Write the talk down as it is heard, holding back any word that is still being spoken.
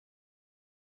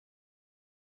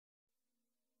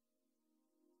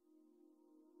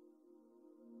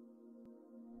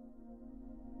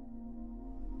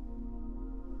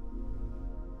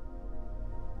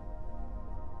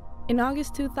In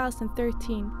August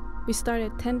 2013, we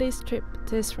started a 10-day trip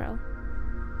to Israel.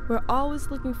 We're always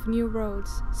looking for new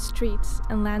roads, streets,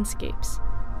 and landscapes.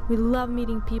 We love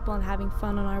meeting people and having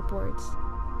fun on our boards.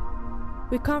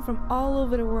 We come from all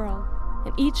over the world,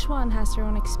 and each one has their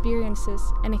own experiences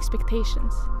and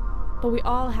expectations, but we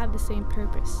all have the same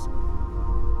purpose: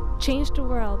 change the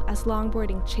world as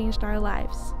longboarding changed our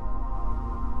lives.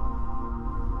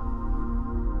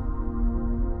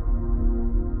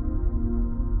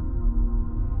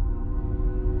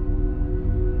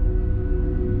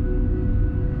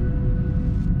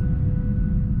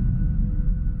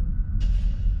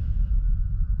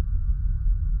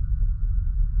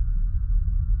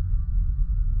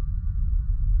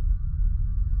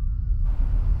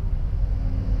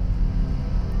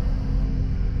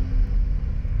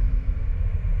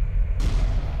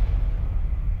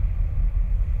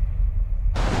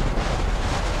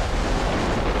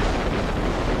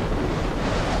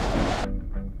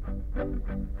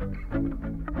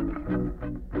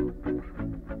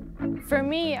 For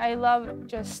me, I love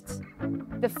just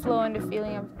the flow and the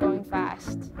feeling of going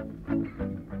fast.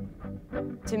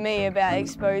 To me, about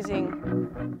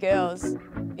exposing girls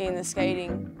in the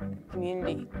skating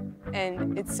community.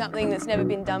 And it's something that's never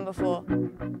been done before,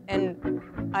 and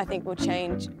I think will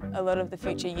change a lot of the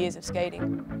future years of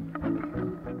skating.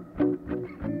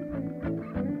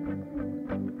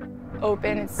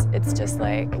 Open, it's just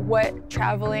like what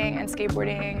traveling and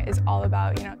skateboarding is all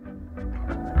about, you know.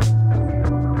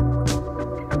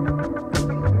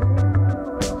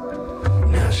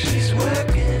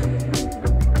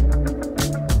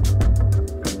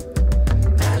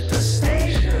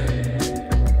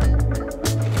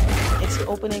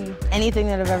 Opening anything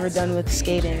that I've ever done with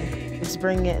skating. It's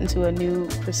bringing it into a new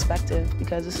perspective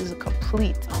because this is a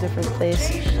complete different place.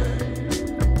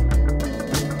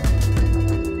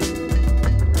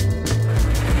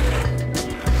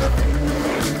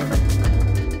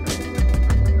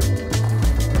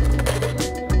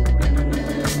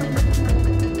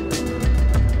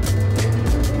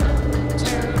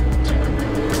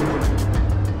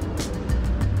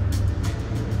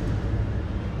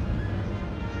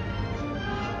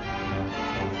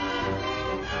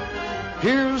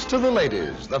 Here's to the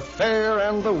ladies, the fair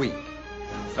and the weak.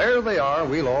 Fair they are,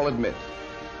 we'll all admit,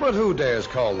 but who dares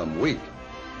call them weak?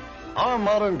 Our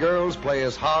modern girls play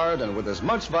as hard and with as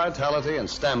much vitality and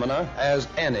stamina as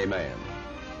any man.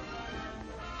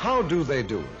 How do they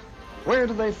do it? Where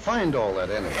do they find all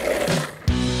that energy?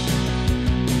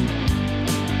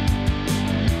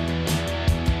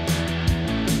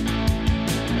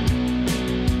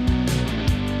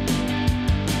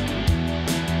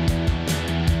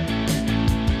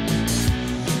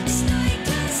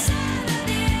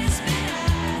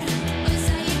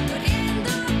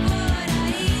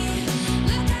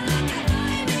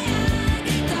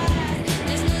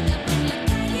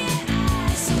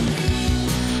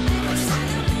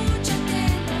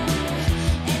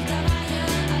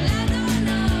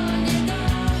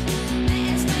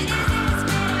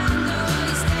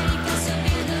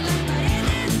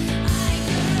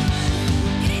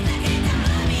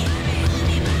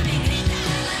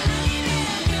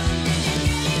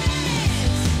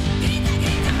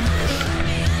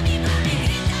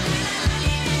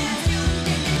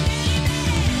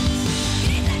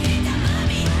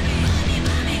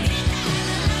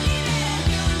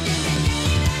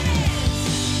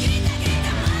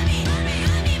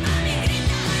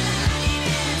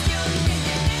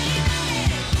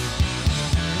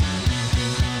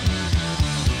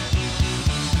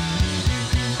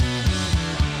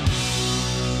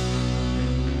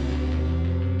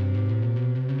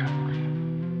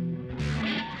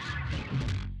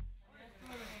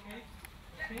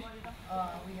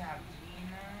 We have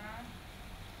Gina,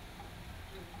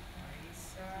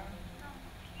 Marisa.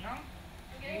 No?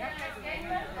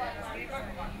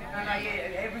 No,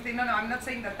 yeah, everything. No, I'm not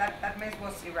saying that mess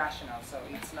was irrational. So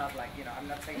it's not like, you know, I'm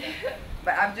not saying that.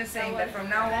 But I'm just saying that from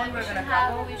now on we're gonna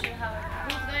couple.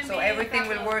 So everything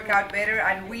will work out better,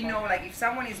 and we know like if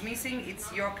someone is missing,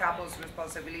 it's your couple's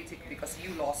responsibility because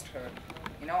you lost her.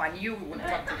 You know, and you will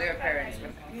talk to their parents. So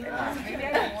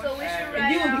we should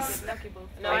write out.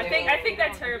 No, I think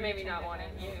that's her maybe not wanting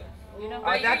you. You know,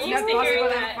 but that's not possible.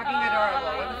 That's fucking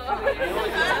adorable.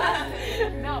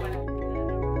 No.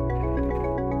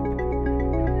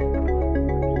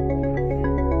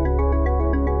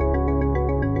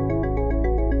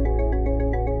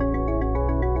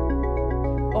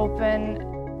 Open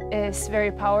is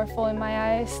very powerful in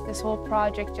my eyes. This whole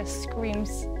project just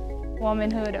screams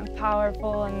womanhood and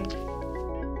powerful, and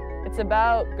it's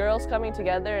about girls coming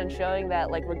together and showing that,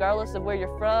 like, regardless of where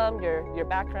you're from, your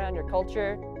background, your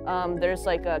culture, There's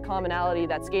like a commonality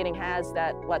that skating has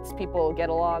that lets people get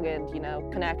along and, you know,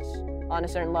 connect on a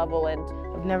certain level. And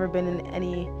I've never been in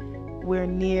anywhere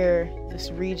near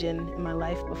this region in my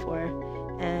life before,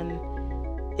 and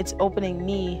it's opening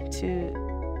me to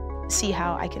see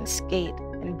how I can skate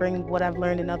and bring what I've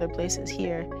learned in other places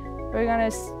here. We're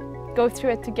gonna go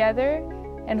through it together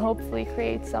and hopefully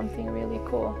create something really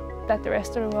cool that the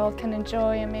rest of the world can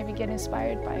enjoy and maybe get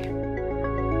inspired by.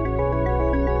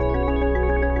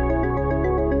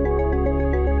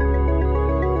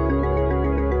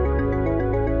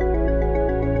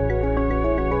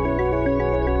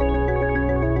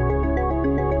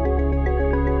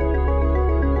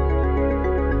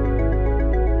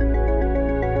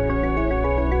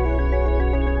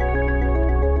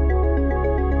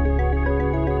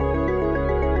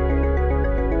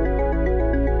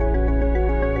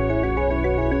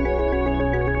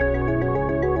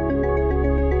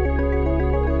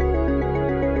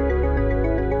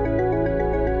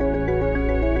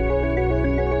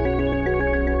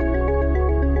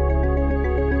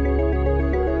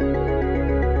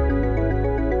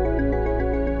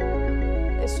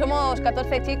 Somos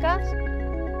 14 chicas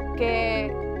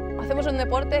que hacemos un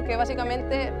deporte que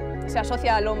básicamente se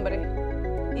asocia al hombre.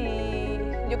 Y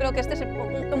yo creo que este es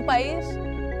un país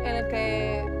en el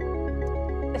que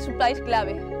es un país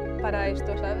clave para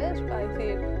esto, ¿sabes? Para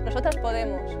decir, nosotras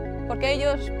podemos, porque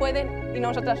ellos pueden y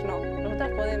nosotras no.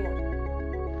 Nosotras podemos.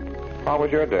 How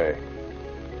was your day?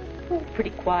 Oh,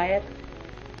 pretty quiet.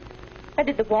 I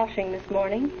did the washing this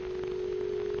morning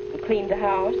and cleaned the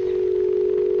house.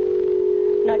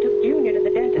 And I took Junior to the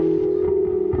dentist.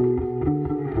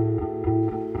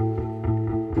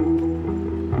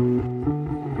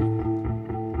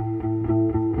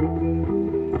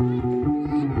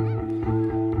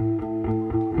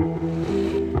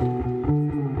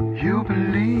 You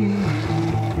believe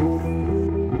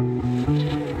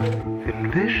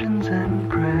in visions and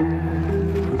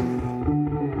prayers,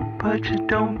 but you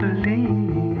don't believe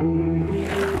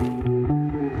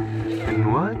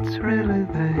in what's really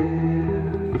there.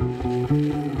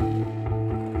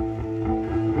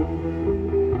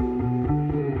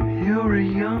 You're a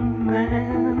young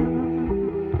man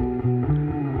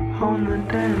on the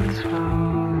dance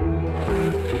floor,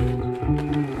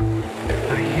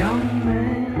 a young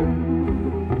man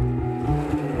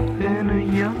in a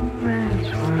young man's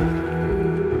world.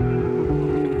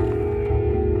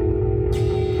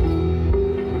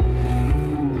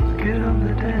 Get on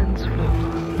the dance floor.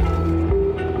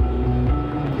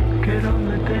 Get on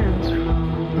the dance floor.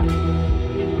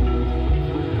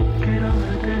 Get on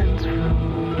the dance floor.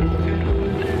 Get on the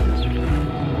dance floor.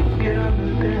 Get on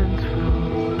the dance floor.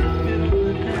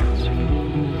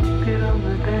 Get on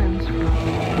the dance floor.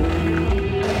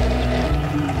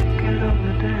 Get on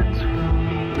the dance floor.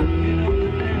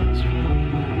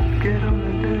 Get on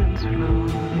the dance floor.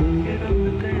 Get on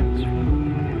the dance floor.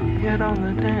 Get on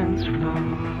the dance floor.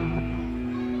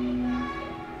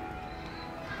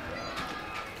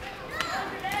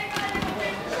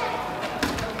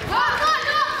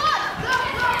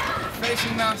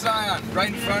 Facing Mount Zion, right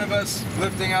in front of us,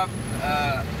 lifting up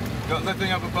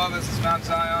above us is Mount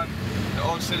Zion. The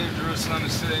old city of Jerusalem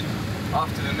is sitting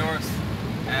off to the north,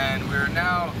 and we're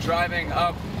now driving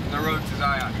up the road to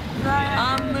Zion.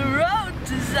 On the road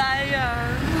to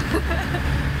Zion.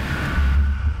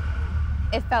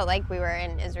 It felt like we were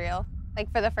in Israel. Like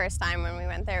for the first time when we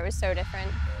went there, it was so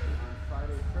different.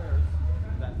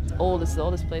 It's the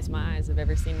oldest place my eyes have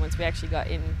ever seen once we actually got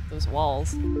in those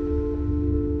walls.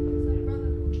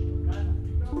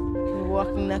 We're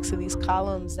walking next to these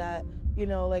columns that, you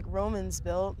know, like Romans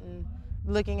built, and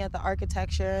looking at the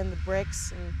architecture and the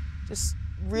bricks, and just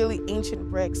really ancient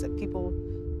bricks that people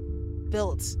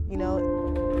built, you know.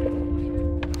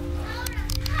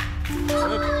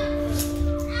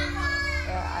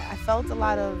 I felt a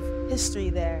lot of history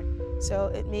there, so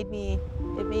it made me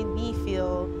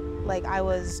feel like I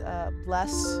was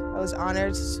blessed. I was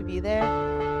honored to be there.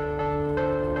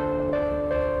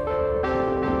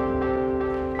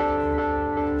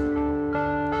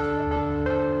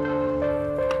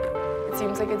 It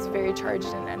seems like it's very charged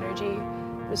in energy.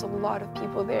 There's a lot of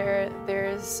people there.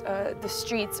 There's the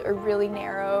streets are really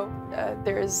narrow.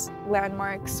 There's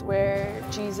landmarks where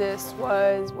Jesus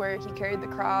was, where he carried the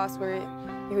cross, where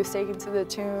he was taken to the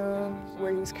tomb,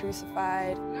 where he was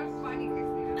crucified.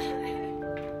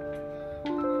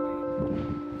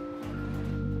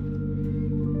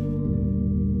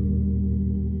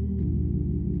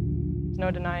 There's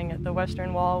no denying it. The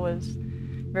Western Wall was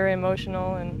very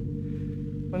emotional, and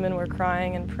women were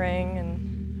crying and praying,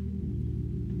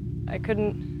 and I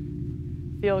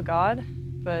couldn't feel God,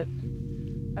 but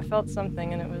I felt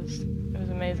something, and it was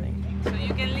amazing. So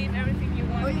you can leave everything you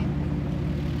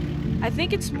want. I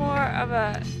think it's more of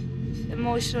a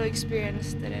emotional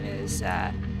experience than it is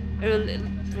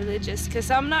religious,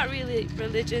 because I'm not really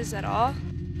religious at all,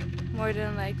 more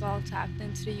than like all tapped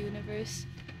into the universe.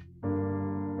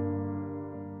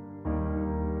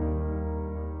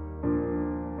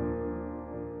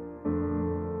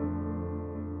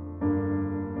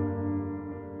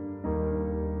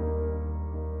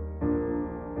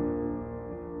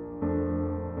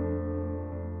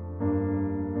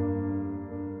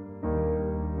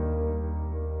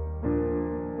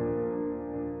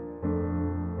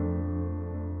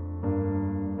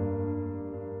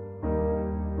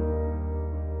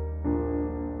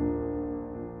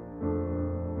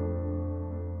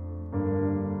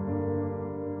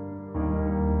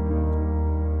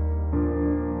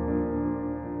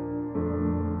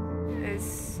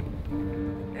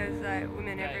 There's like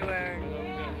women everywhere.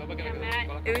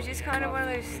 And it was just kind of one of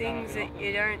those things that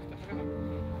you don't.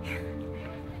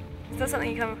 It's not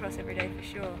something you come across every day for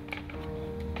sure.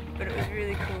 But it was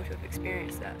really cool to have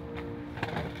experienced that.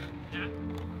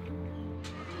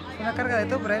 Una carga de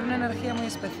todo, pero hay una energía muy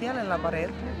especial en la pared,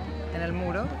 en el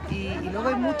muro, y luego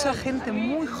hay mucha gente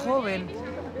muy joven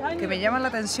que me llama la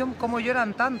atención cómo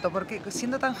lloran tanto, porque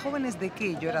siendo tan jóvenes, ¿de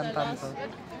qué lloran tanto?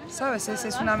 ¿Sabes?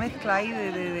 Es una mezcla ahí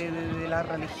de la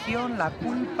religión, la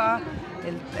culpa,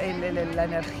 la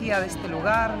energía de este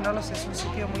lugar, no lo sé, es un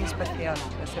sitio muy especial,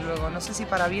 desde luego. No sé si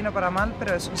para bien o para mal,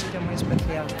 pero es un sitio muy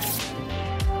especial.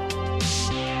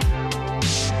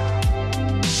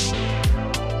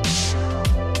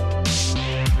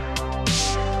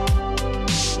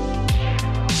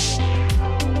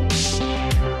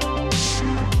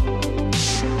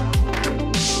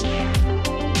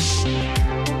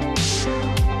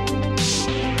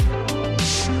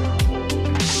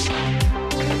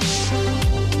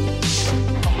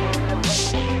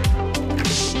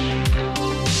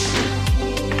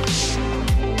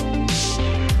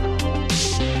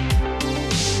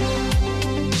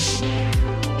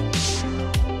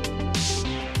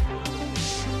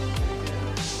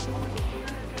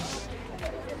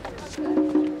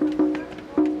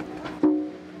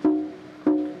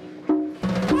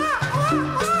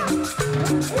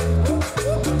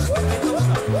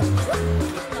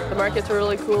 The markets were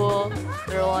really cool.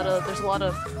 There's a lot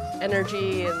of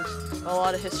energy and a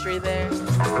lot of history there.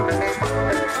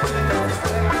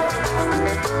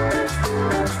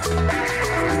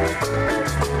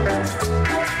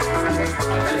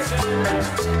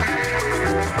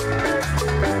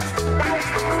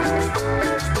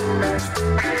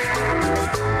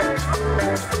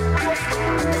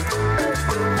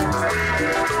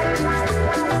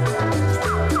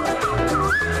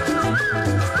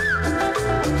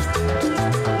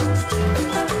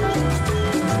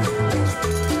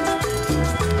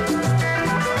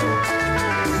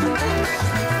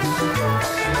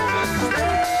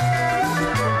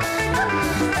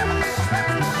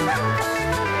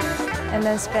 And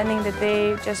then spending the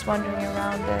day just wandering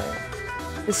around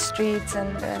the streets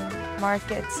and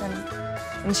markets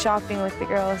and shopping with the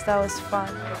girls. That was fun.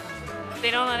 If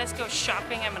they don't let us go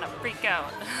shopping, I'm gonna freak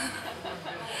out.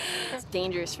 It's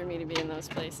dangerous for me to be in those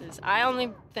places.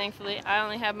 Thankfully, I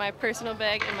only have my personal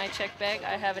bag and my check bag.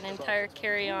 I have an entire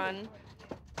carry-on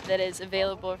that is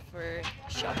available for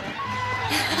shopping.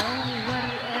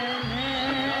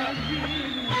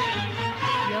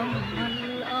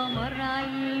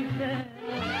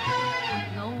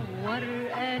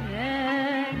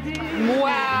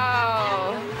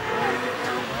 Wow!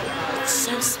 It's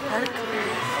so sparkly.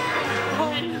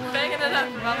 Banging it up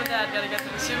for mom and dad. Gotta get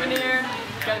the souvenir,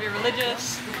 gotta be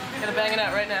religious, gotta bang it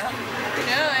out right now. You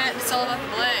know, it's all about the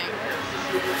bling.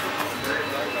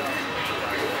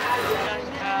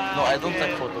 No, I don't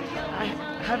take photos.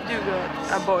 Have you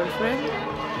got a boyfriend?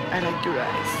 I like your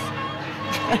eyes.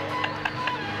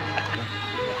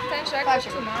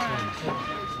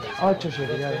 8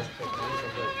 sería.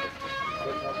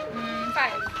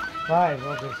 5. 5,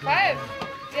 okay. 5.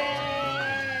 Yay!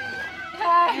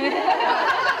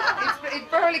 It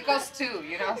probably costs 2,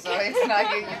 you know, so it's not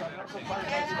you.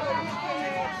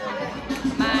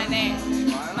 My name,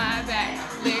 my back,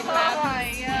 lick my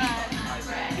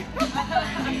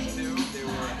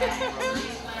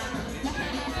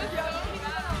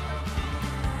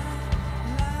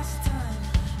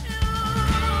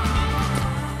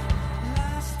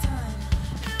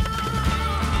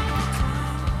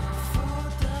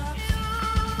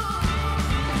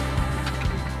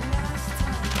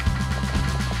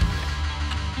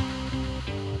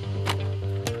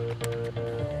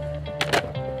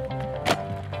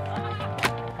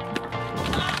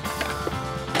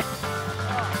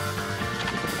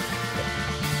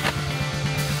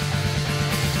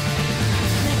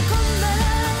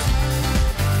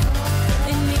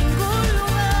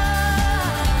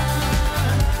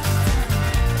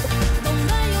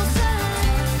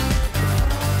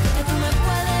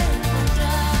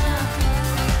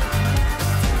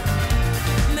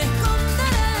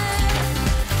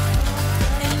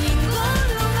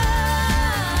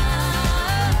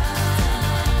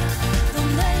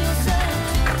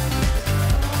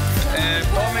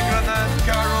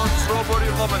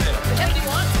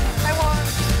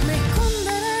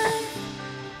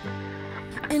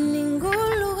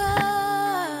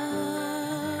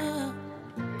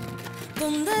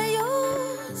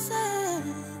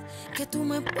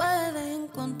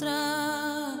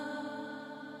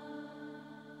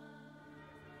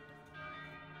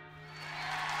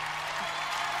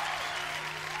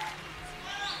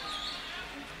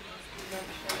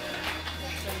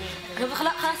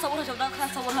A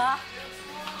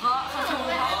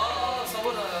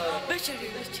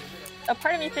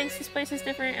part of me thinks this place is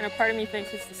different, and a part of me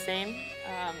thinks it's the same.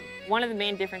 One of the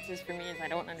main differences for me is I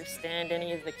don't understand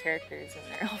any of the characters and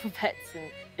their alphabets, and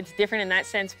it's different in that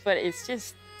sense, but it's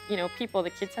just, you know, people,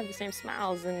 the kids have the same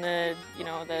smiles, and the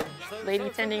lady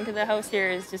tending to the house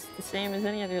here is just the same as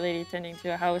any other lady tending to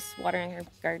a house, watering her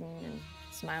garden and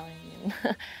smiling.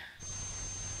 And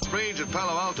Range at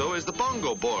Palo Alto is the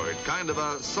bongo board, kind of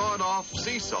a sawed-off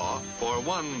seesaw for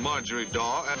one Marjorie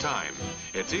Daw at a time.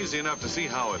 It's easy enough to see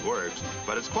how it works,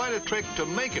 but it's quite a trick to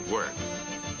make it work.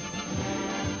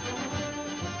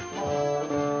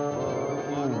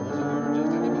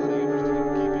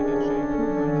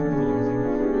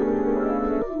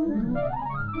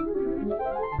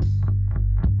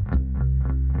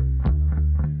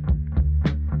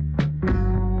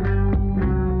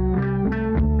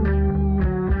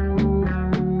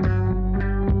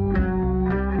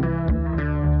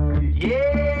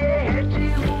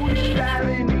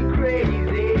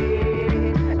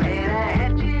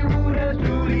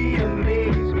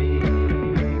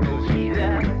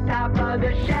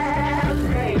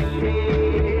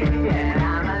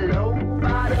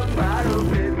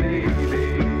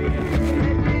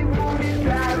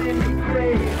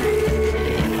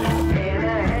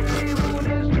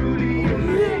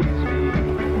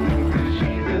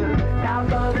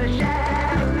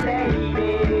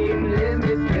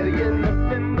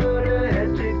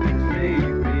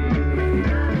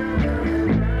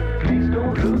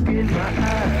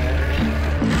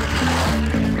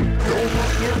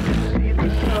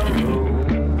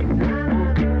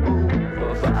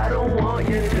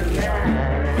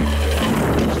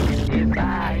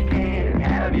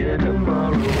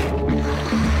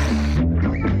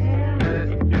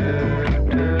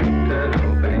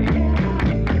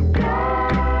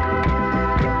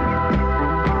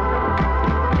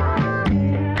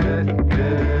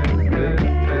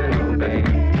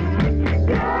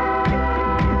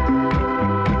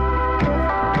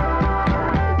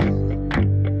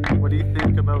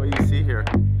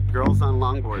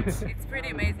 It's pretty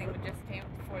amazing. We just came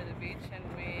for the beach and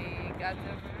we got a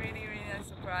really nice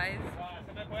surprise.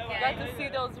 We got to see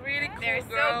those really cool girls. They're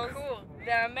so cool.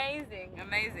 They're amazing,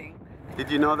 amazing.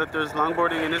 Did you know that there's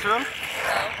longboarding in Israel?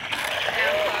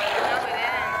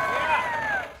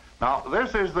 Now,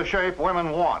 this is the shape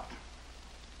women want.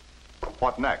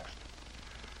 What next?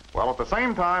 Well, at the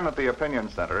same time that the Opinion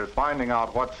Center is finding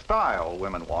out what style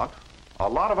women want, a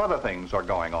lot of other things are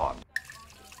going on.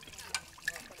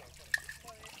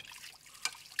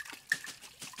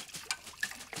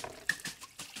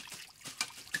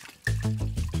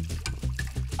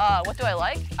 What do I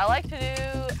like? I like to do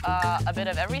a bit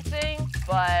of everything,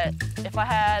 but if I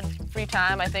had free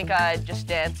time, I think I'd just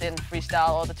dance in freestyle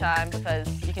all the time because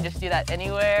you can just do that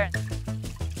anywhere.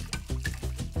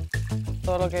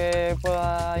 Todo lo que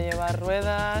pueda llevar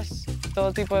ruedas,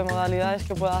 todo tipo de modalidades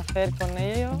que pueda hacer con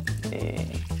ello y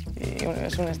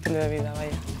es un estilo de vida,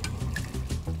 vaya.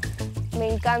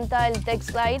 Me encanta el tech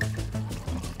slide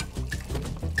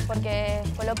porque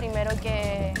fue lo primero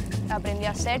que aprendí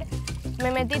a hacer. Me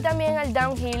metí también al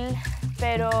downhill,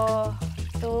 pero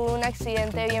tuve un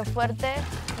accidente bien fuerte,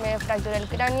 me fracturé el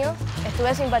cráneo.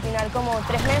 Estuve sin patinar como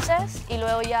 3 meses y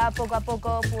luego ya poco a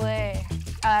poco pude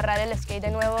agarrar el skate de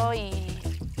nuevo y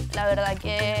la verdad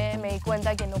que me di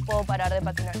cuenta que no puedo parar de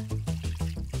patinar.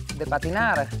 De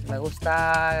patinar, me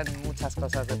gustan muchas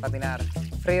cosas de patinar.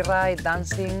 Freeride,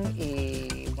 dancing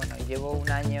y bueno, llevo un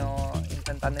año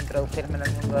intentando introducirme en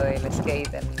el mundo del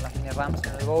skate, en las mini ramps,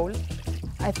 en el bowl.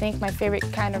 I think my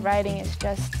favorite kind of riding is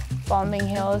just bombing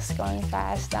hills, going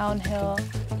fast, downhill.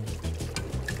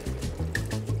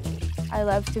 I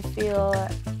love to feel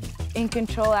in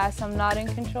control as I'm not in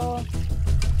control.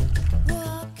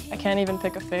 I can't even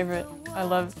pick a favorite. I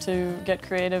love to get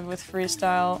creative with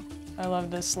freestyle. I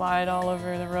love to slide all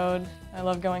over the road. I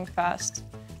love going fast.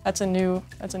 That's a new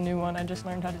one. I just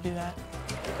learned how to do that.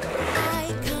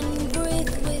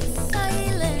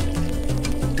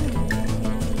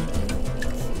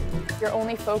 You're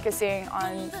only focusing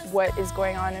on what is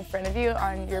going on in front of you,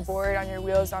 on your board, on your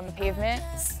wheels, on the pavement.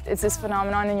 It's this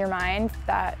phenomenon in your mind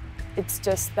that it's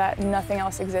just that nothing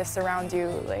else exists around you.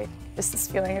 Like, just this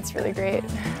feeling, it's really great.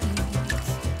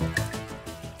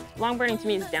 Longboarding to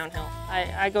me is downhill.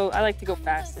 I like to go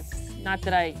fast. It's not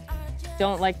that I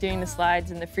don't like doing the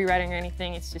slides and the free riding or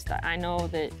anything. It's just that I know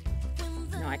that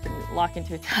I can lock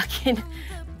into a tuck and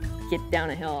get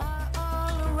down a hill.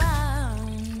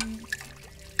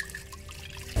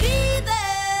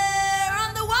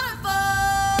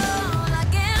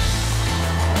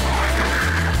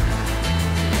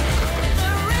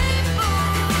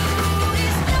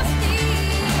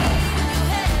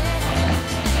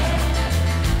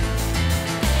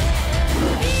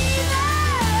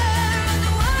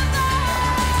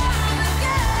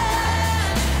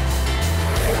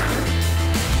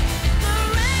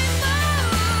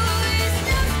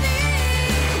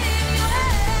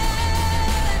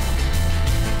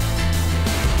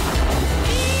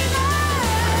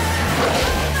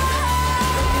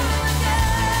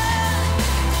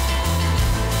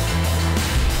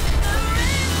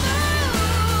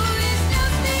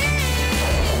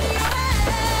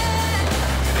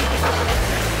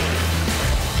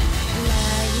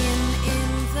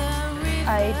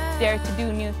 dare to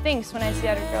do new things. When I see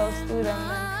other girls do them,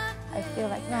 then I feel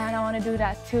like, man, I want to do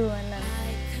that too. And then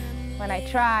when I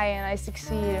try and I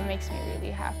succeed, it makes me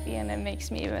really happy and it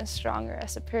makes me even stronger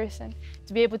as a person.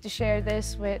 To be able to share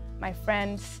this with my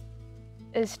friends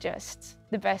is just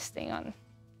the best thing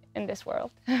in this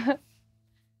world.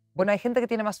 Bueno, hay gente que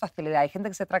tiene más facilidad, hay gente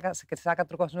que saca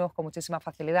trucos nuevos con muchísima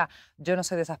facilidad. Yo no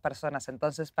soy de esas personas,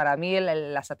 entonces para mí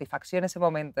la satisfacción, ese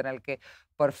momento en el que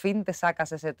por fin te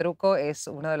sacas ese truco es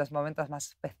uno de los momentos más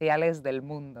especiales del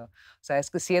mundo. O sea,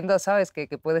 es que siendo, sabes, que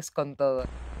puedes con todo.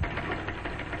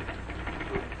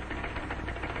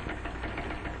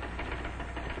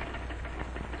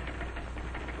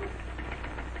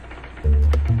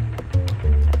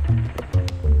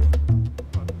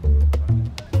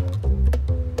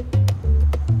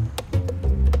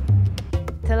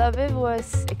 Tel Aviv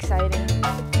was exciting.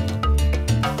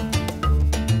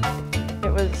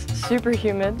 It was super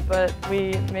humid, but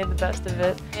we made the best of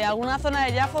it. Alguna zona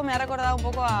de Yafo me ha recordado un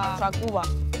poco a Cuba.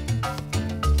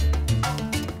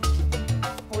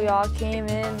 We all came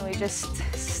in, we just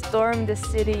stormed the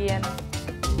city and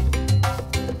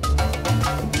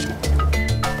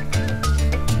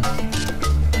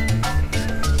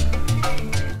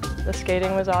the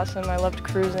skating was awesome. I loved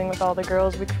cruising with all the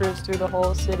girls. We cruised through the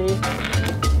whole city.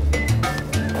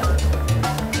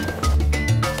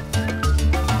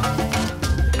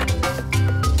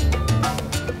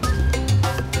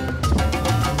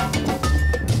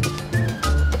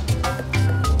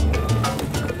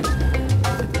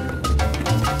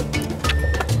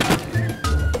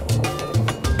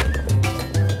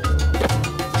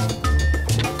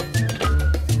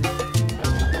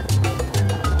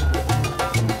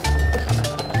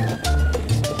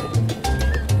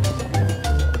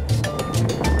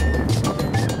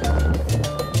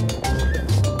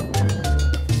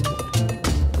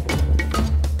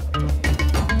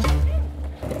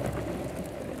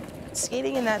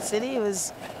 Skating in that city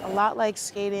was a lot like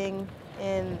skating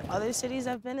in other cities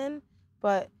I've been in,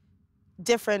 but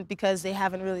different because they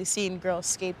haven't really seen girl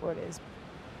skateboarders.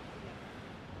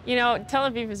 You know,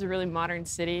 Tel Aviv is a really modern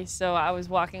city, so I was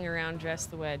walking around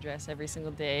dressed the way I dress every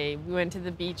single day. We went to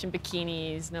the beach in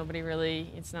bikinis. Nobody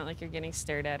really, it's not like you're getting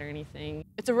stared at or anything.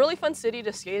 It's a really fun city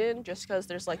to skate in just because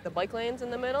there's like the bike lanes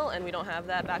in the middle and we don't have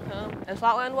that back home. And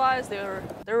flatland-wise, they were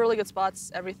really good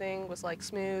spots. Everything was like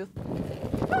smooth.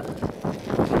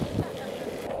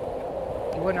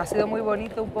 Y bueno, ha sido muy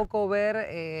bonito un poco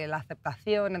ver la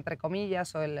aceptación, entre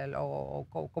comillas, o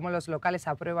cómo los locales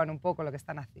aprueban un poco lo que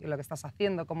estás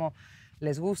haciendo, cómo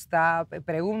les gusta,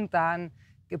 preguntan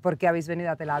por qué habéis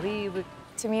venido a Tel Aviv.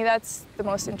 To me, that's the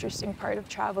most interesting part of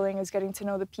traveling, is getting to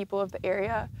know the people of the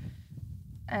area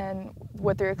and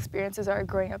what their experiences are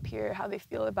growing up here, how they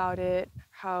feel about it,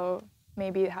 how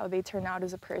they turn out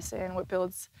as a person, what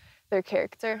builds their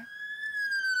character.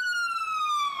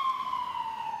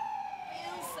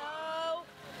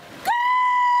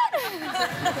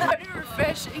 Very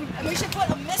refreshing. And we should put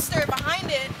a mister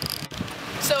behind it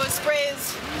so it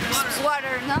sprays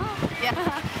water, no? Yeah.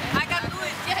 I can do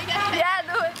it. Yeah,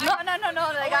 do it. No.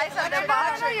 The guys at the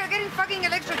bar. No, you're getting fucking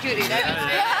electrocuted.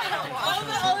 All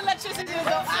the electricity will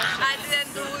go. I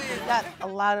didn't do it. Got a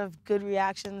lot of good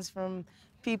reactions from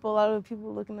people. A lot of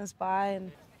people looking us by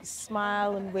and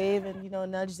smile and wave and,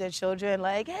 nudge their children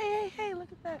like, hey,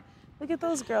 look at that. Look at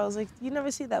those girls. Like, you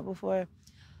never see that before.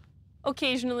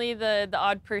 Occasionally, the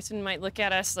odd person might look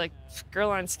at us like, girl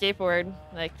on skateboard,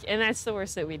 and that's the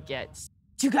worst that we'd get.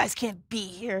 You guys can't be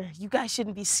here. You guys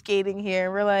shouldn't be skating here.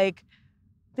 And we're like,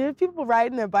 there are people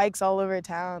riding their bikes all over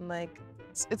town. Like,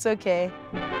 it's okay.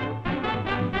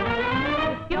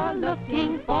 If you're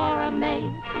looking for a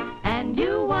mate and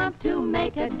you want to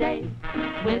make a date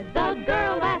with the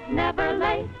girl that's never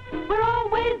late, we're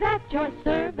always at your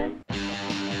service.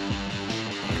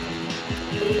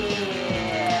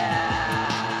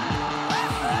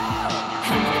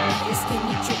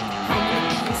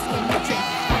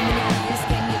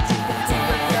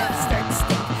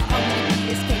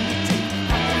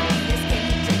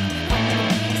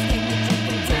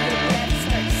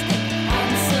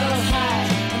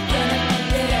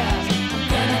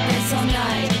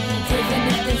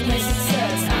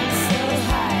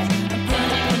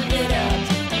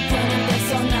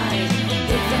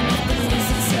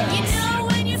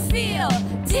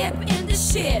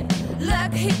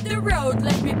 Luck hit the road,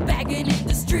 left me begging in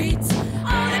the streets.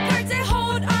 All the cards I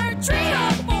hold are 3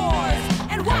 or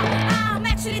 4s. And what I'm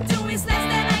actually doing is less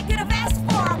than I could have asked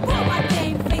for. I put my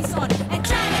game face on and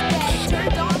try to get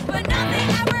turned on, but nothing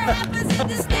ever happens in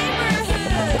this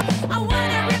neighborhood. I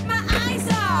wanna rip my eyes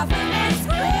off and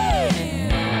scream.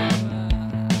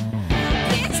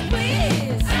 Bitch,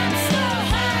 please. I'm so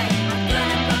high.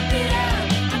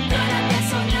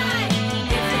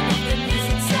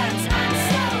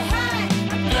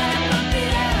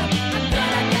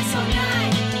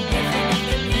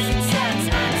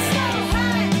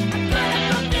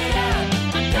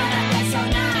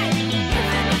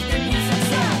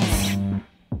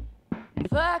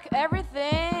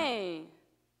 everything.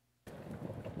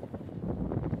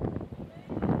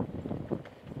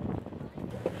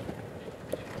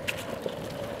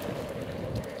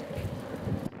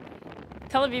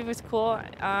 Tel Aviv was cool.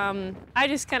 I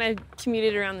just kind of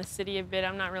commuted around the city a bit.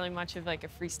 I'm not really much of like a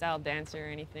freestyle dancer or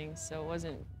anything, so it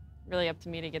wasn't really up to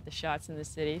me to get the shots in the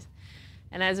cities.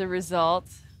 And as a result,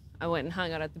 I went and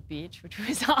hung out at the beach, which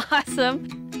was awesome.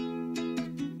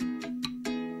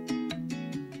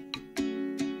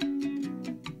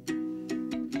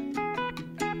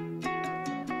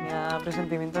 Tenía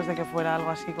presentimientos de que fuera algo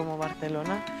así como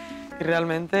Barcelona y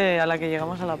realmente a la que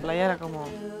llegamos a la playa era como,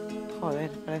 joder,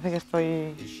 parece que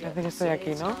estoy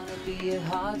aquí, ¿no?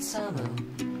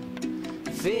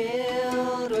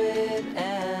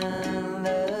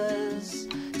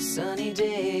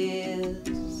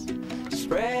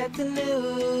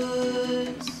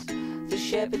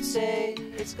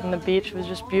 And the beach was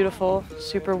just beautiful,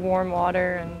 super warm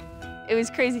water, and it was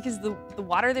crazy because the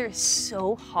water there is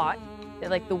so hot that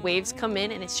like the waves come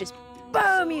in and it's just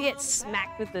boom, you get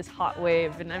smacked with this hot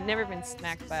wave, and I've never been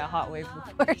smacked by a hot wave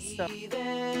before, so.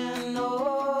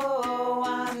 No,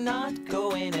 I'm not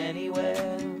going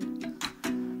anywhere.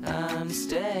 I'm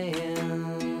staying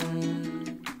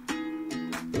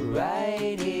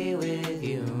right here with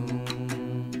you.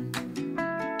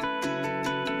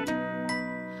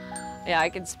 Yeah, I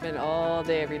could spend all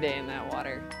day, every day in that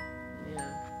water.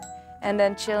 And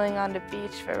then chilling on the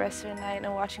beach for the rest of the night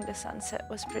and watching the sunset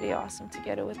was pretty awesome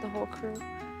together with the whole crew.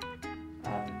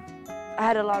 I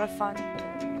had a lot of fun.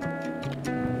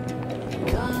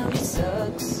 Economy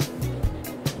sucks.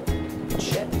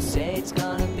 Shepherds say it's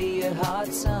gonna be a hot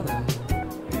summer,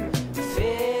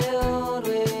 filled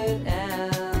with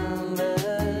ambers,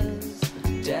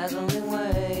 dazzling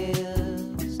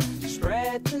waves.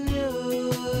 Spread the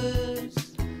news.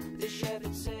 The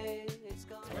shepherds say it's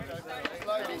gonna be.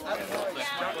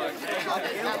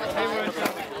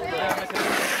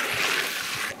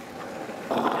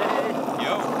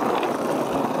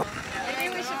 Maybe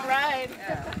we should ride.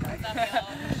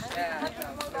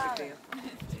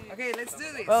 Okay, let's do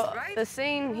this, Well, right? the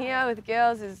scene here with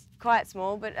girls is quite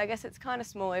small, but I guess it's kind of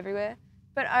small everywhere.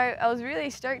 But I was really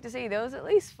stoked to see there was at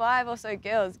least 5 or so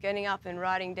girls getting up and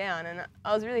riding down, and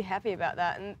I was really happy about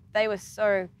that. And they were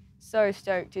so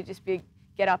stoked to just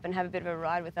get up and have a bit of a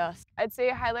ride with us. I'd say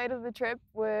a highlight of the trip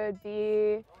would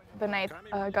be the night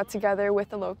got together with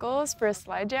the locals for a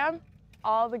slide jam.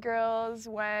 All the girls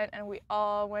went and we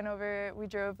all went over. We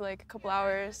drove like a couple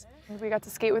hours. We got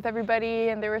to skate with everybody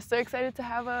and they were so excited to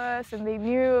have us, and they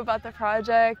knew about the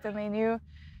project and they knew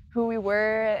who we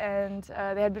were, and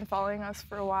they had been following us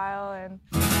for a while. And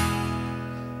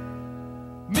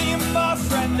Me and my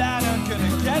friend Anna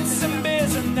gonna get some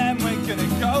beers and then we're gonna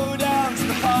go down to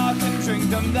the park and drink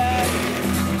them there.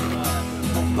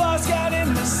 We'll bask out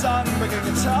in the sun, bring a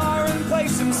guitar and play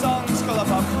some songs, call up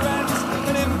our friends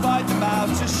and invite them out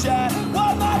to share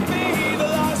what might be the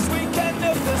last weekend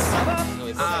of the summer.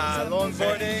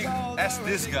 Longboarding, ask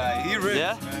this guy, he rips,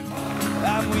 man.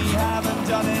 And we haven't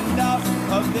done enough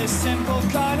of this simple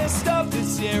kind of stuff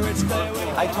this year, it's clear.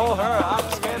 I told her, I'm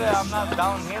scared that I'm not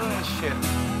downhill and shit.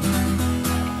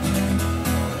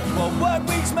 Well, work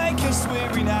weeks make us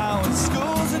weary now, and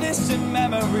school's a distant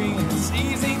memory, and it's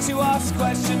easy to ask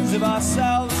questions of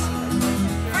ourselves.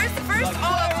 First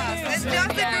all of us, it's just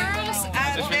the girls,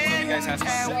 and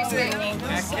then we stay.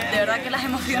 De verdad que las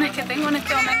emociones que tengo en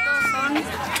este momento son, o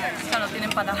sea, no tienen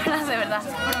palabras, de verdad,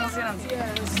 súper emocionante.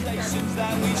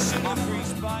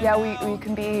 yeah, we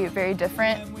can be very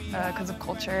different because of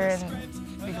culture, and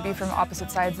we can be from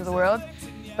opposite sides of the world.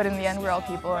 But in the end, we're all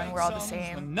people and we're all the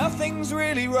same. Nothing's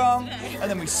really wrong, and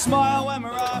then we smile when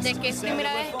we're asked. De que es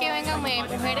primera vez que vengan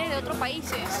mujeres de otros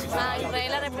países a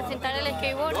Israel a representar el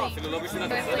skateboarding. Pues me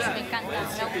encanta,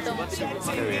 me gustó mucho.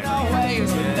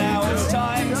 Now it's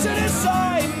time to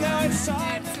decide. Now it's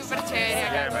time. Súper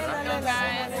chévere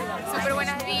acá, súper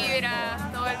buenas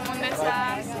vibras, todo el mundo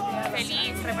está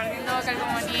feliz, repartiendo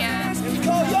calcomanías.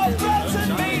 Call your friends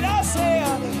and meet us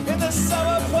here in the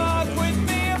summer park with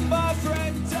me and my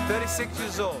friend. 36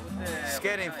 years old,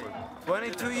 skating for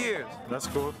 22 years. That's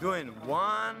cool. Doing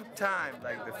one time,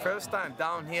 like the first time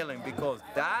downhilling, because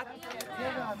that,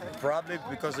 probably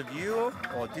because of you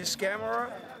or this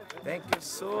camera, thank you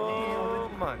so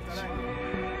much.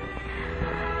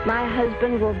 My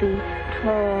husband will be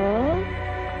tall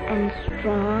and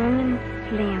strong and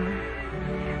slim,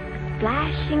 with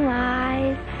flashing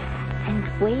eyes and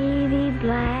wavy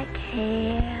black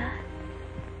hair.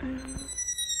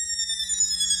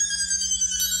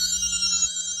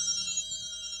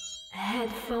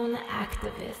 Headphone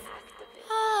activist.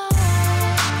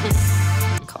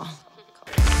 Call.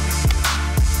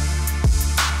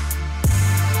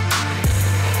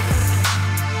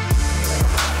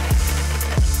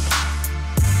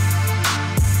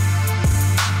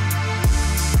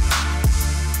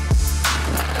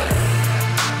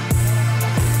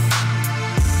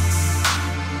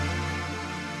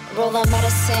 all the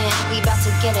medicine, we about to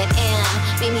get it in.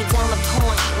 Beat me down the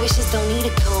point, wishes don't need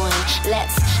a coin.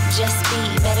 Let's just be,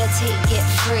 meditate, get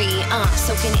free.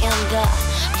 Soaking in the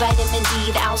vitamin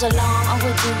D. The hours are long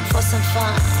overdue for some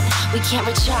fun. We can't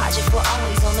recharge if we're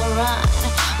always on the run.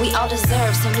 We all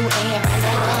deserve some new air and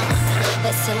a run.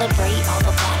 Let's celebrate all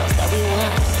the battles that we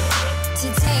won.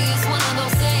 Today is one of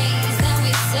those days that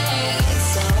we say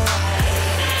it's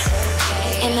alright, it's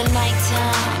okay. In the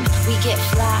nighttime, we get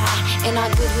fly in our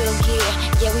Goodwill gear.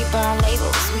 Yeah, we burn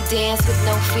labels, we dance with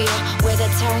no fear. We're the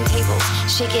turntables,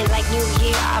 shake it like New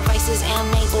Year. Our vices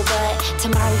unable, but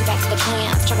tomorrow we get back to the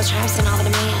plans. Struggle, triumphs, and all the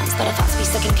demands. Let our thoughts be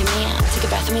stuck in command. Take a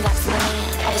breath and relax in the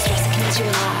land. All the stress that can eat you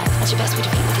alive. That's your best way to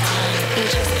beat with your time. In your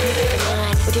chest, you can make the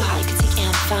mind. With your heart, you can take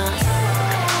and find.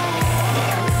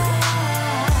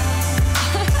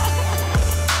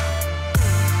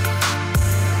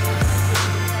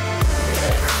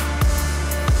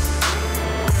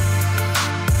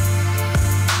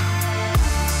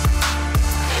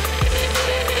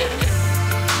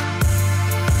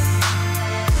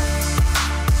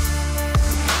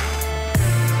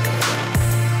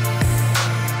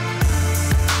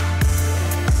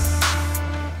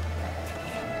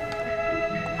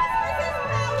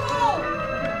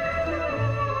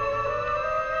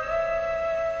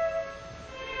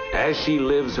 As she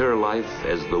lives her life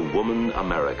as the woman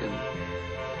American,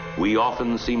 we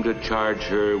often seem to charge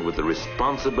her with the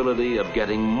responsibility of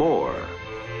getting more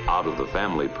out of the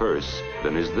family purse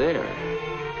than is there.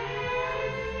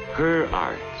 Her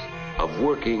art of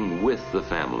working with the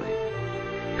family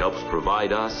helps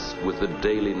provide us with the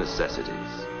daily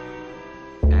necessities.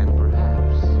 And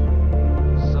perhaps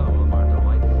some of our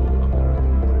delightful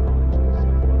American privileges.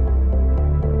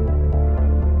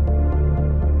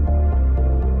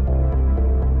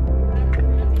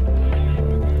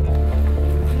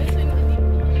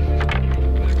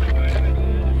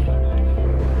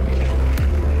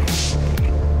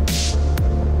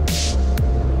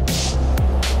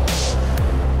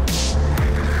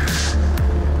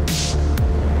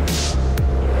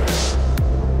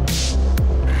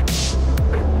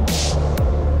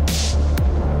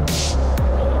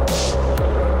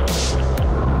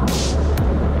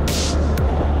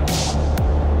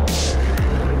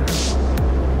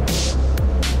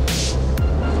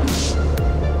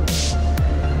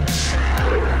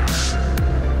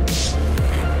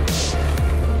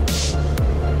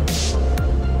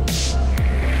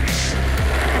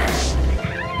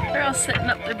 Setting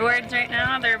up their boards right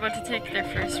now. They're about to take their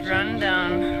first run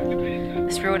down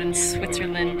this road in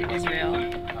Switzerland, Israel.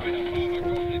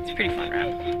 It's a pretty fun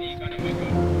run.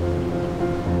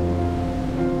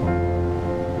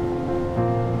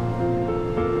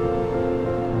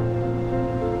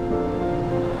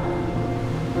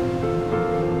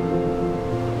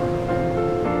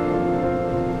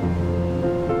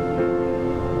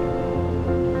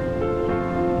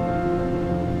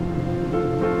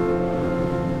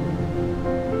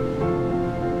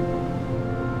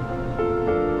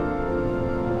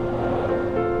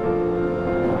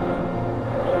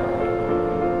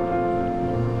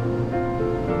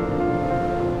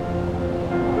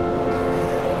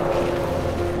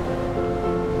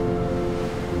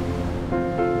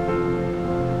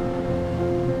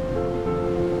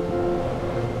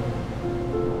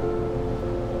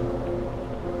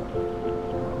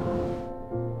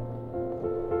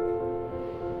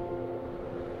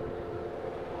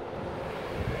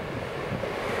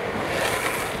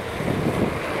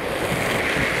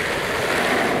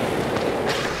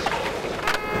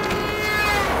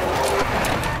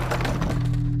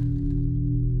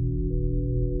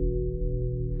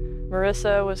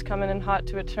 Marissa was coming in hot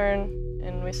to a turn,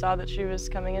 and we saw that she was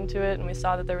coming into it, and we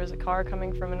saw that there was a car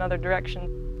coming from another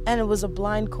direction. And it was a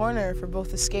blind corner for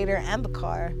both the skater and the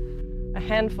car. A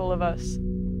handful of us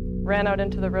ran out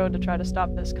into the road to try to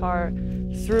stop this car,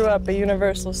 threw up a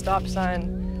universal stop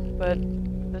sign, but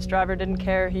this driver didn't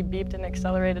care. He beeped and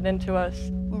accelerated into us.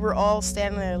 We were all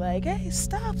standing there like, hey,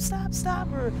 stop, stop, stop.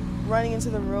 We're running into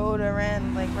the road. I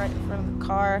ran like right in front of the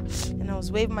car, and I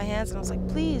was waving my hands, and I was like,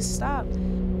 please stop.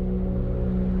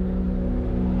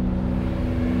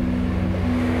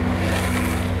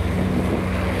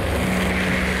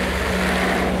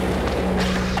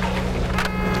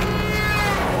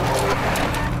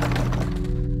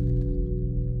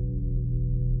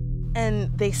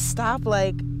 And they stopped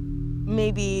like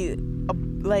maybe a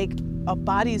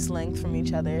body's length from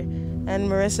each other. And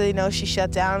Marissa, you know, she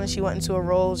shut down and she went into a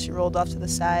roll. She rolled off to the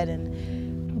side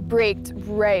and braked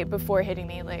right before hitting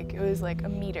me. Like, it was like a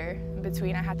meter in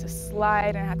between. I had to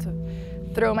slide and I had to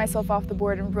throw myself off the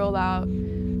board and roll out.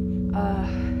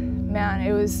 Man,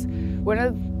 it was one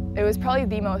of It was probably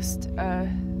the most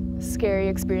scary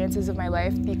experiences of my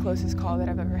life, the closest call that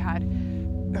I've ever had.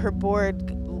 Her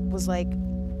board was like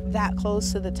that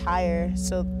close to the tire,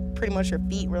 so pretty much her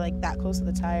feet were like that close to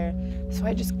the tire. So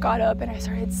I just got up and I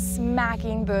started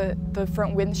smacking the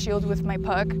front windshield with my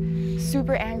puck,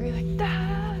 super angry, like,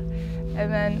 "Dah!"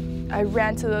 And then I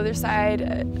ran to the other side,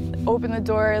 opened the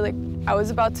door, like I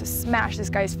was about to smash this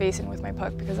guy's face in with my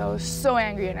puck because I was so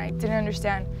angry and I didn't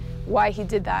understand why he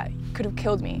did that. He could have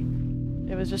killed me.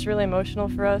 It was just really emotional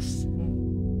for us.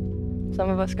 Some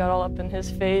of us got all up in his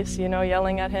face, you know,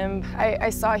 yelling at him. I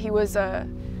saw he was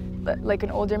like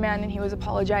an older man and he was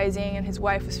apologizing and his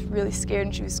wife was really scared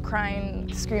and she was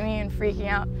crying, screaming and freaking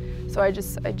out. So I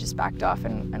just backed off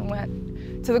and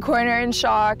went to the corner in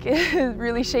shock,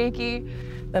 really shaky.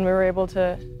 Then we were able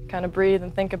to kind of breathe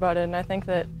and think about it, and I think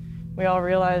that we all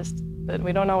realized that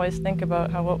we don't always think about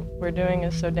how what we're doing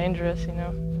is so dangerous, you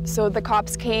know. So the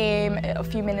cops came a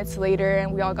few minutes later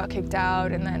and we all got kicked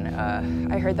out, and then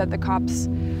I heard that the cops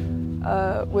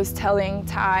was telling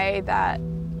Ty that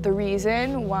the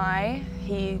reason why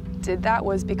he did that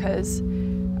was because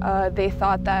they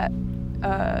thought that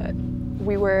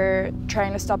we were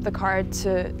trying to stop the car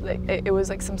to, like, it was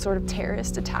like some sort of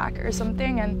terrorist attack or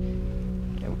something, and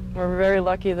we're very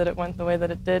lucky that it went the way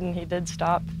that it did and he did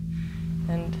stop,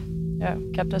 and yeah,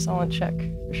 kept us all in check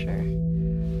for sure.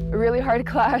 A really hard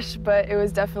clash, but it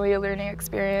was definitely a learning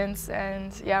experience,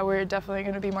 and yeah, we're definitely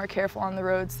going to be more careful on the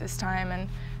roads this time and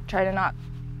try to not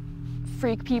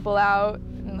freak people out,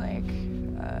 and like,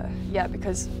 yeah,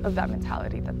 because of that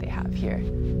mentality that they have here.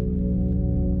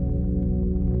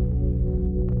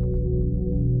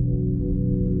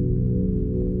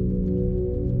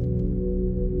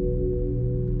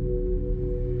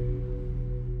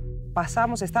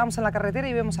 Estábamos en la carretera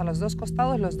y vemos a los dos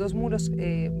costados los dos muros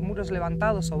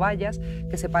levantados o vallas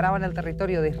que separaban el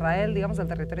territorio de Israel, digamos, del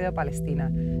territorio de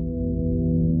Palestina.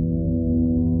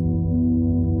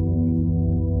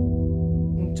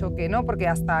 Un choque, ¿no? Porque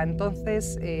hasta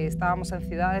entonces estábamos en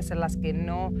ciudades en las que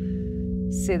no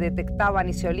se detectaba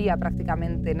ni se olía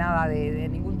prácticamente nada de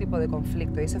ningún tipo de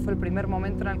conflicto. Y ese fue el primer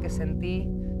momento en el que sentí,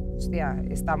 hostia,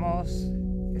 estamos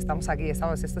aquí,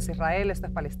 esto es Israel, esto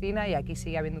es Palestina y aquí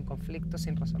sigue habiendo un conflicto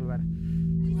sin resolver.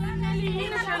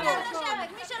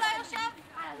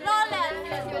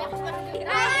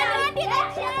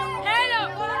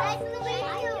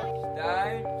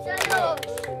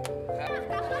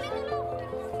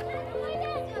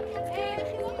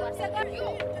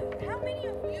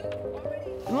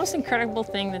 The most incredible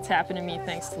thing that's happened to me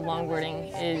thanks to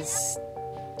longboarding is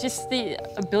just the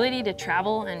ability to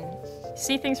travel and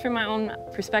see things from my own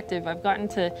perspective. I've gotten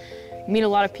to meet a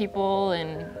lot of people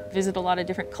and visit a lot of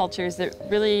different cultures that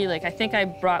really, like, I think I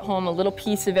brought home a little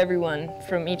piece of everyone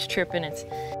from each trip, and it's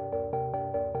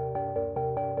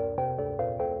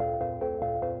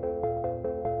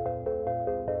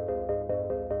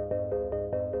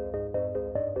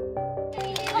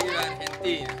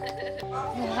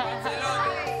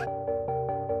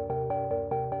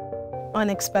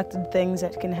Unexpected things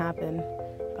that can happen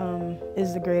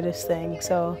is the greatest thing.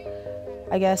 So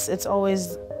I guess it's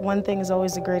always, one thing is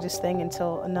always the greatest thing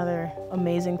until another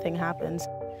amazing thing happens.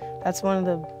 That's one of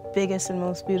the biggest and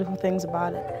most beautiful things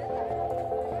about it.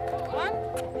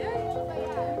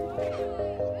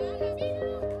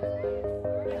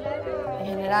 En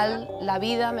general, la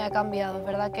vida me ha cambiado. Es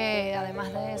verdad que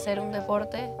además de ser un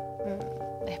deporte,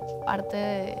 es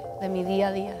parte de mi día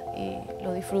a día y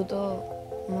lo disfruto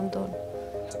un montón.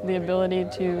 The ability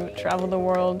to travel the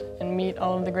world and meet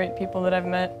all of the great people that I've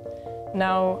met.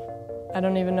 Now, I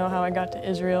don't even know how I got to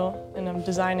Israel, and I'm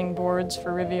designing boards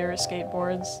for Riviera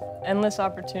skateboards. Endless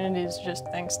opportunities just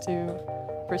thanks to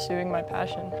pursuing my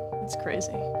passion. It's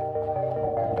crazy.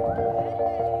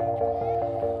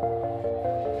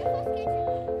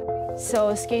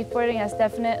 So skateboarding has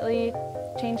definitely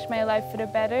changed my life for the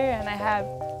better, and I have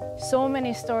so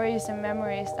many stories and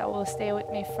memories that will stay with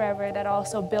me forever that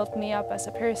also built me up as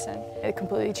a person. It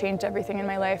completely changed everything in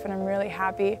my life, and I'm really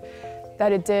happy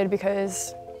that it did,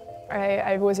 because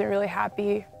I wasn't really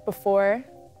happy before,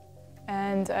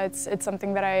 and it's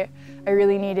something that I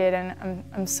really needed, and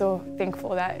I'm so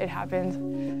thankful that it happened.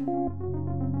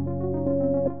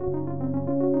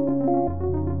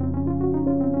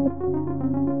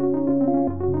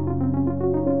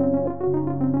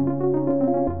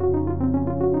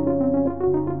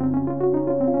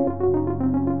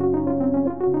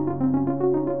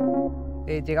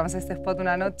 Llegamos a este spot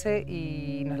una noche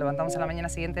y nos levantamos a la mañana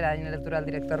siguiente. Daniel Etura, el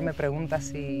director, me pregunta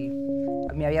si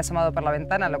me había asomado por la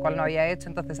ventana, lo cual no había hecho.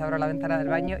 Entonces abro la ventana del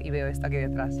baño y veo esto aquí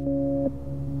detrás.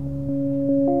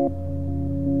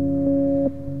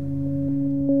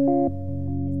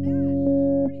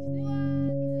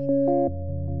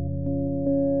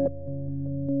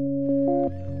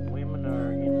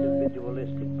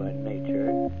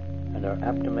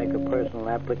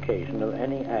 application of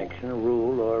any action,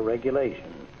 rule, or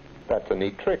regulation. That's a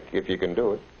neat trick, if you can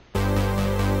do it.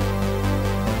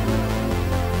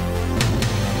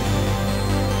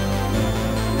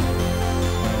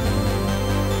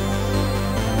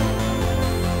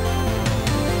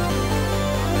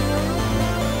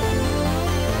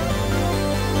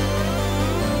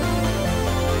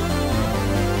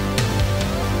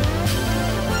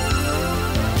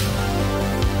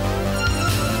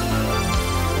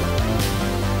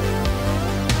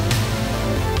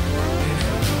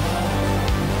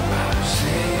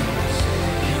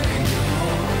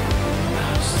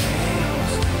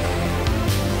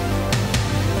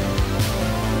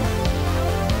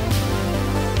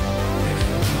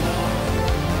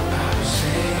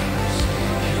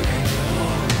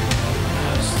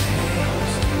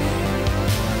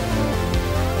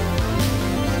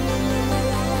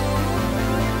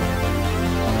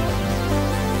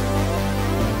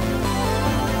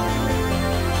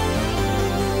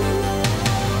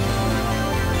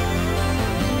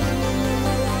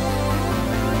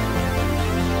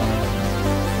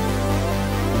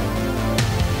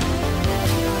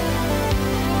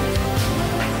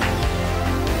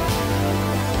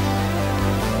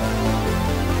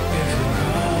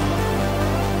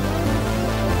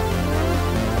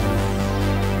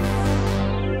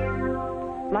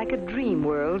 Like a dream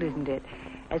world, isn't it?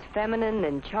 As feminine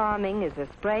and charming as a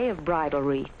spray of bridal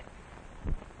wreath.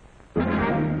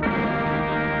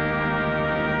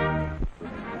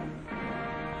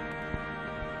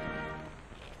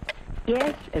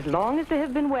 Yes, as long as there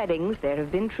have been weddings, there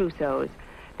have been trousseaux.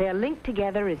 They are linked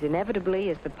together as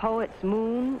inevitably as the poet's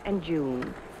moon and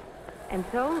June. And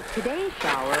so, today's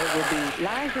shower will be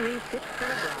lingerie fit for a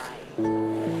bride.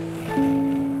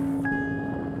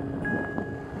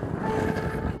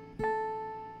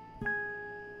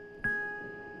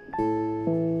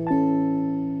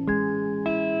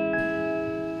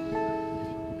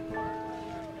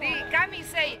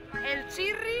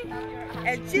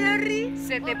 El cherry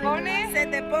se te pone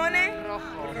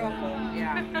rojo.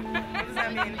 Yeah. What does that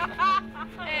mean?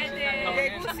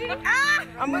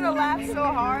 I'm gonna laugh so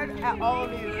hard at all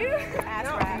of you. Ass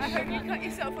rash. I hope you cut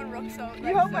yourself on rock salt.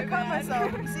 You hope I cut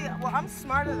myself. See, well, I'm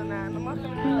smarter than that. I'm not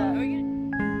gonna do that.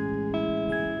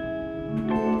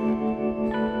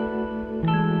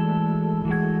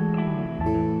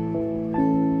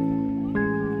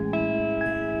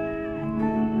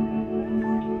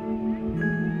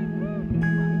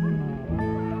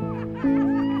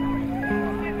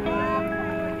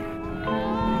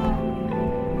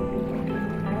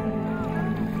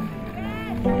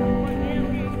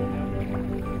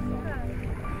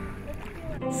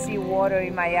 Water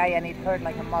in my eye and it hurt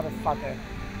like a motherfucker.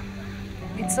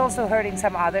 It's also hurting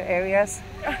some other areas,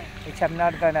 which I'm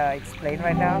not gonna explain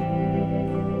right now.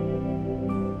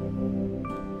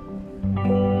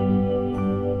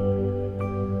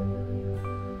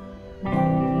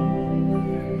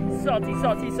 Salty,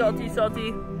 salty, salty,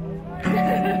 salty.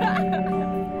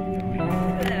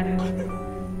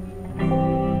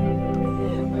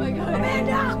 Oh my God,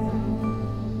 Amanda!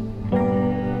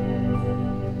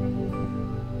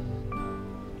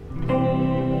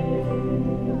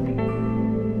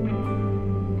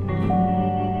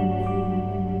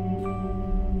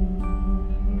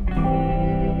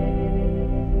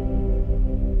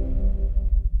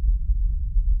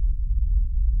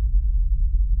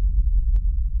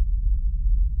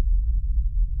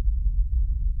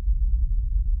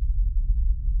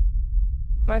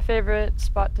 My favorite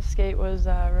spot to skate was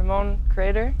Ramon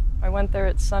Crater. I went there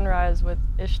at sunrise with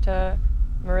Ishta,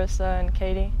 Marissa, and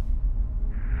Katie.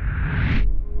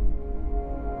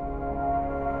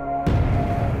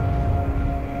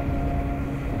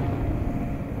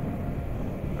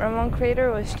 Ramon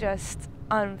Crater was just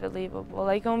unbelievable.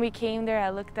 Like when we came there,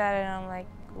 I looked at it and I'm like,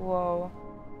 whoa.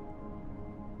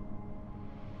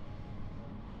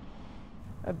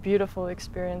 A beautiful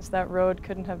experience. That road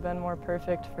couldn't have been more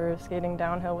perfect for skating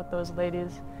downhill with those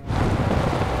ladies.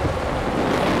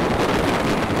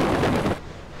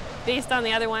 Based on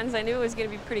the other ones, I knew it was going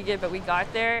to be pretty good, but we got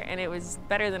there and it was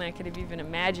better than I could have even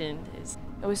imagined.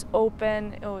 It was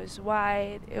open, it was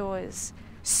wide, it was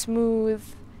smooth,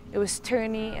 it was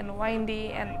turny and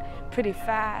windy and pretty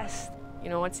fast. You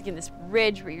know, once again, this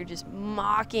ridge where you're just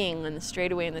mocking on the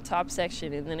straightaway in the top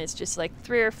section, and then it's just like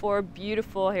 3 or 4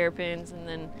 beautiful hairpins, and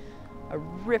then a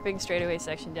ripping straightaway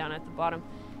section down at the bottom.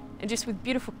 And just with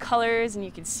beautiful colors, and you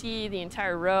could see the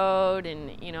entire road,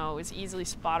 and you know, it was easily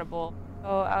spottable.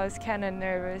 Oh, I was kind of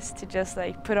nervous to just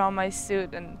like put on my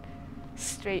suit and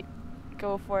straight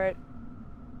go for it.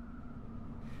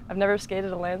 I've never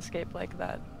skated a landscape like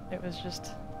that. It was just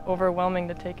overwhelming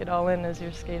to take it all in as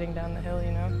you're skating down the hill,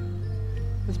 you know?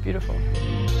 It was beautiful.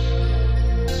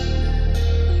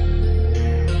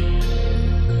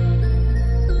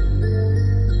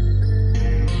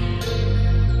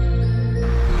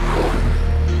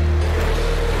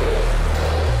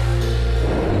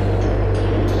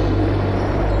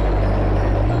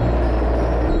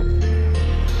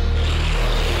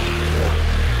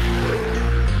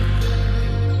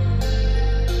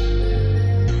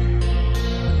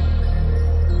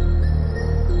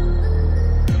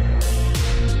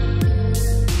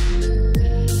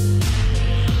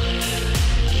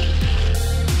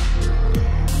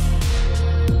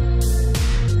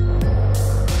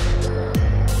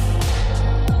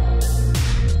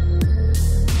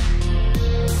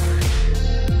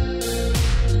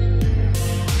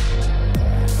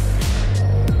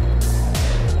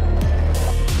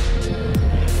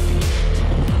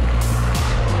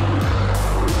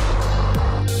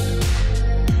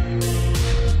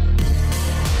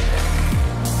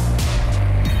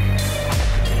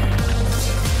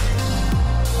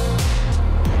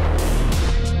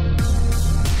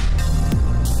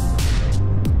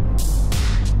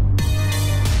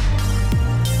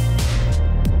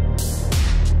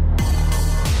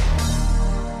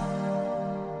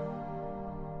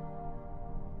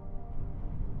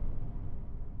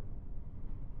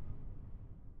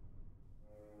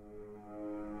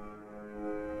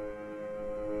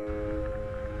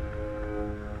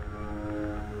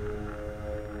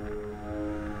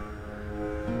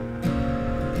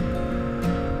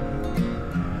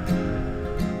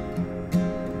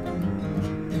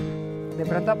 De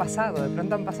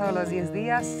pronto han pasado los 10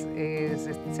 días,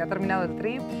 se ha terminado el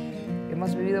trip,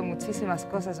 hemos vivido muchísimas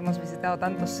cosas, hemos visitado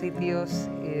tantos sitios.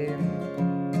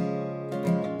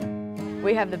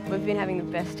 We've been having the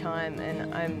best time,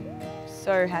 and I'm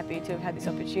so happy to have had this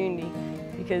opportunity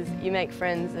because you make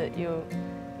friends that you'll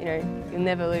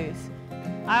never lose.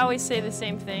 I always say the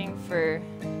same thing for,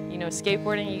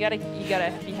 skateboarding. You gotta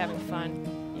be having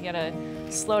fun. You gotta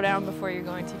slow down before you're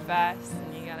going too fast,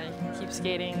 and you gotta keep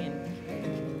skating and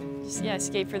just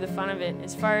skate for the fun of it.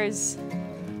 As far as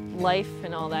life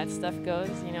and all that stuff goes,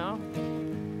 if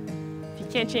you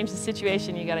can't change the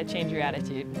situation, you gotta change your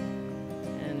attitude,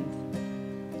 and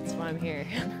that's why I'm here.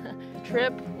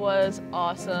 Trip was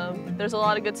awesome. There's a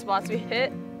lot of good spots we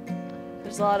hit.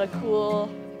 There's a lot of cool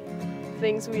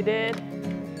things we did.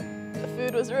 The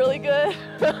food was really good.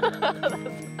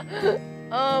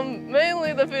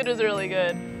 Mainly the food was really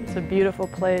good. It's a beautiful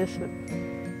place with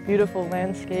beautiful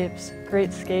landscapes,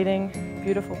 great skating,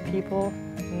 beautiful people,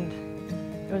 and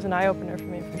it was an eye-opener for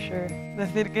me for sure.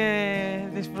 Decir que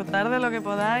disfrutar de lo que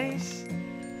podáis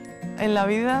en la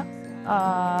vida,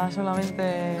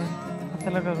 solamente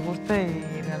hacer lo que os guste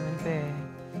y realmente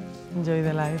enjoy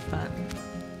the life and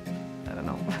I don't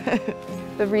know.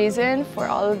 The reason for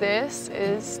all of this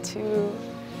is to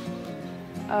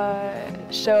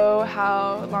show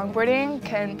how longboarding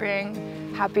can bring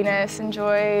happiness and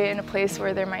joy in a place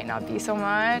where there might not be so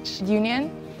much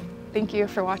union. Thank you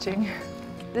for watching.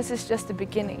 This is just the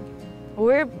beginning.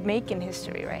 We're making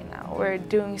history right now. We're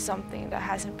doing something that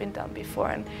hasn't been done before.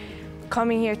 And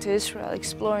coming here to Israel,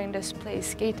 exploring this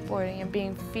place, skateboarding and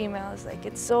being female is like,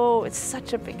 it's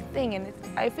such a big thing. And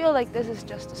I feel like this is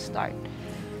just a start.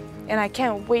 And I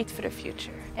can't wait for the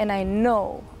future. And I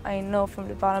know from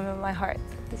the bottom of my heart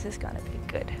that this is gonna be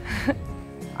good.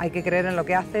 Hay que creer en lo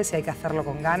que haces y hay que hacerlo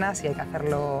con ganas y hay que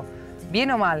hacerlo bien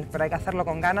o mal, pero hay que hacerlo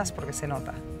con ganas porque se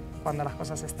nota cuando las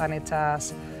cosas están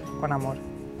hechas con amor.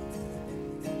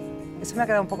 Eso me ha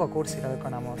quedado un poco cursi, lo de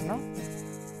con amor, ¿no?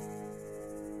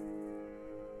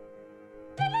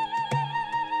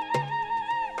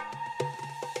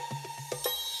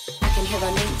 I can hear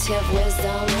the native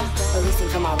wisdom releasing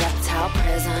from our reptile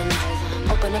prison.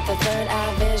 Open up the third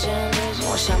eye vision.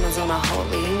 More shamans on a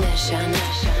holy mission.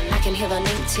 I can hear the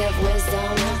native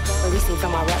wisdom releasing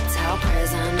from our reptile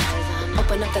prison.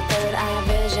 Open up the third eye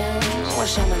vision. More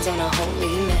shamans on a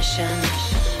holy mission.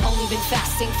 Only been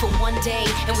fasting for one day,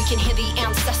 and we can hear the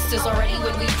ancestors already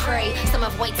when we pray. Some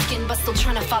have white skin, but still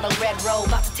trying to follow red road.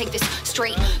 About to take this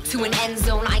straight to an end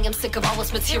zone. I am sick of all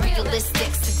this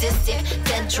materialistic, sadistic,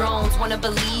 dead drones. Wanna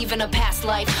believe in a past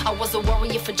life. I was a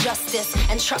warrior for justice,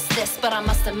 and trust this, but I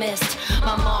must have missed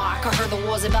my mark. I heard the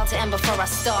war's about to end before I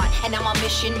start, and now my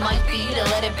mission might be to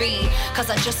let it be.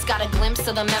 Cause I just got a glimpse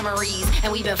of the memories,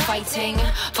 and we've been fighting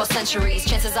for centuries.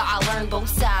 Chances are I'll learn both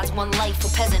sides. One life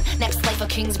a peasant, next life a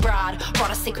king's bride.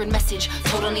 Brought a sacred message,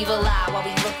 told an evil lie while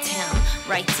we looked him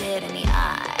right dead in the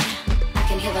eye. I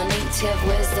can hear the native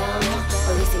wisdom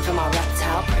releasing from our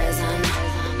reptile prison.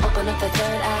 Open up the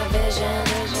third eye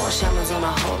vision. More shamans on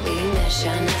a holy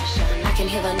mission. I can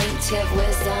hear the native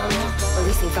wisdom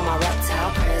releasing from our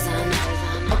reptile prison.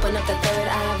 Open up the third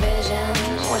eye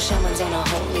vision. More shamans on a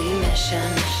holy mission.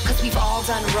 Cause we've all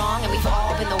done wrong and we've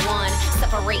all been the one.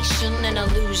 Separation and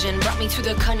illusion brought me to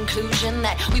the conclusion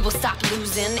that we will stop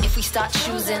losing if we start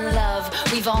choosing love.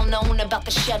 We've all known about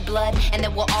the shed blood and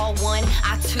that we're all one.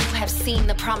 I too have seen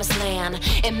the promised land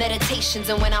in meditations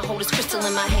and when I hold this crystal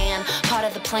in my hand. Part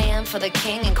of the plan for the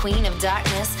king and queen of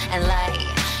darkness and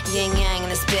light. Yin yang in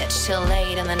this bitch till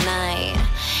late in the night.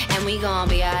 And we gon'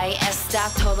 be aight. Está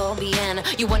todo bien.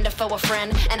 You wonder for a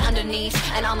friend and underneath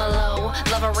and on the low.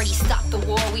 Love already stopped the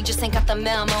war. We just ain't got the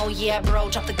memo. Yeah, bro,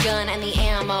 drop the gun and the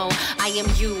ammo. I am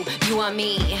you, you are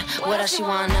me. What else you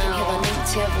wanna know? I can hear the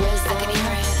native wisdom. I can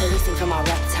hear it releasing from our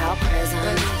reptile prison.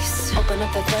 Release. Open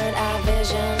up the third eye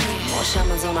vision. More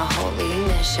shamans on a holy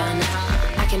mission.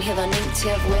 I can hear the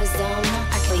native wisdom.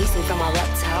 Releasing from our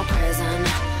reptile prison.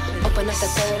 Open up the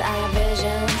third eye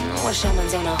vision. More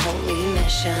shamans on a holy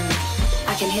mission.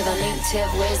 I can hear the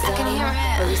native wisdom. I can hear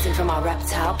it releasing from our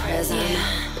reptile prison.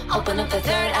 Yeah. Open up the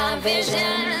third eye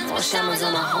vision. More shamans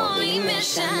on a holy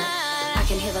mission. I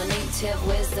can hear the native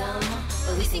wisdom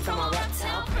releasing from our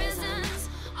reptile prisons.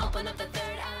 Open up the third